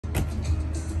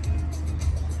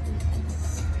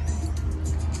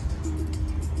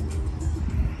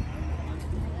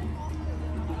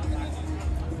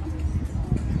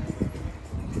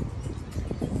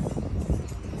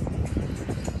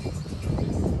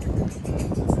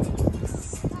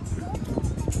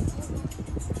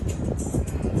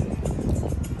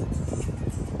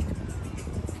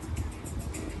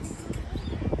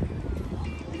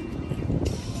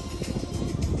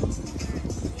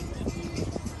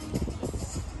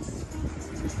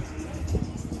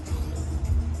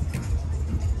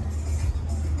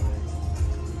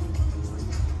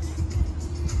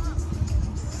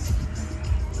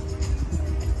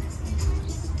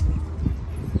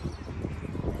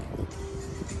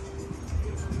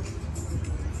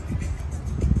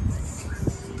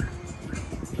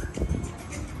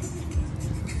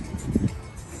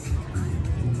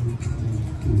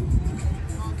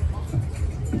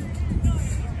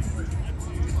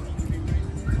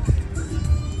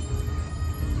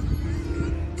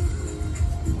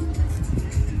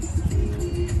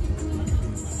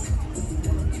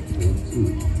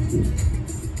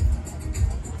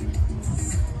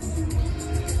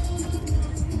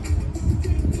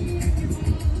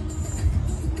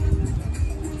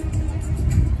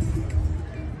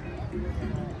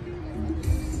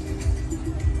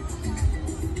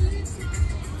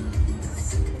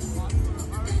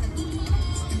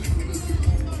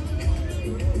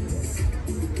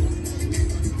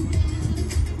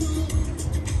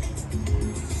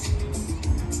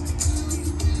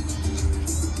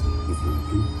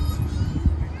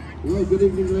good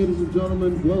evening, ladies and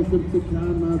gentlemen. Welcome to Car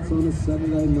Nuts on a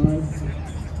Saturday night.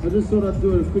 I just thought I'd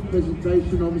do a quick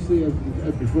presentation, obviously,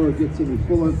 before it gets any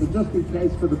fuller, but just in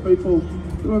case for the people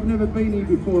who have never been here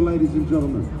before, ladies and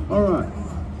gentlemen. All right.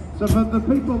 So for the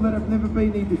people that have never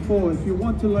been here before, if you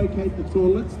want to locate the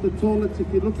toilets,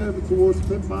 if you look over towards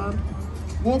Petbarn,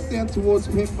 walk down towards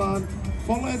Petbarn,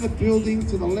 follow the building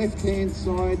to the left-hand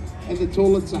side, and the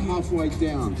toilets are halfway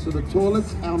down. So the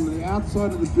toilets are on the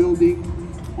outside of the building,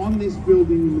 on this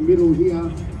building in the middle here,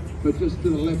 but just to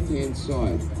the left-hand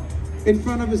side. In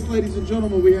front of us, ladies and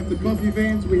gentlemen, we have the coffee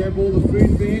vans, we have all the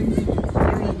food vans.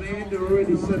 They're all there, they're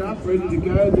already set up, ready to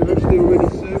go. They're actually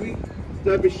already serving.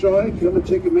 Don't be shy, come and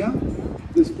check them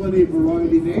out. There's plenty of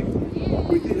variety there.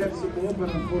 We did have some more, but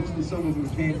unfortunately some of them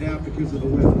canned out because of the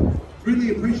weather.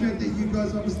 Really appreciate that you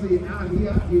guys obviously are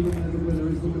here, even though the weather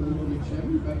is looking a little bit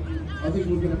shabby, but I think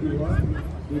we're going to be all right.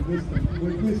 We've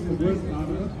missed the worst part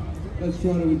of it. Let's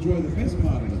try to enjoy the best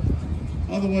part of it.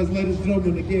 Otherwise, ladies and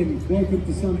gentlemen, again, welcome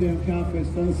to Sundown Car Fest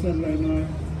on a Saturday night.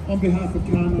 On behalf of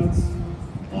Car Nuts,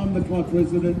 I'm the club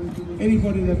president.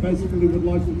 Anybody that basically would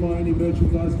like to buy any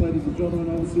merchandise, ladies and gentlemen,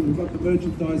 obviously we've got the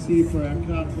merchandise here for our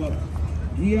car club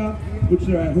gear, which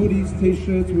are our hoodies,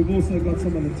 t-shirts. We've also got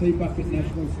some of the T-Bucket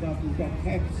National stuff. We've got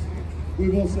caps.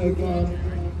 We've also got,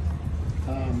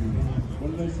 what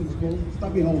are those things called?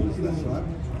 Stubby holders, that's right.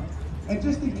 And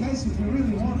just in case, if you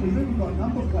really want, we've even got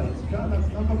number plates, Car Nuts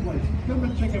number plates. Come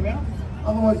and check them out.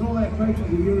 Otherwise, all our coaches are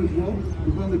here as well.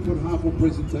 We've only put half on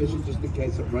presentation just in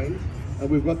case it rains. And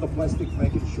we've got the plastic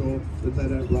making sure that they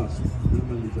don't rust. No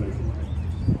money joking.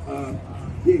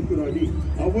 Yeah, good idea.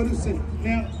 I would have said,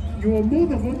 now, you are more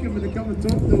than welcome to come and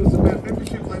talk to us about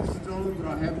membership, ladies and gentlemen, but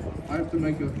I have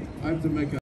to make a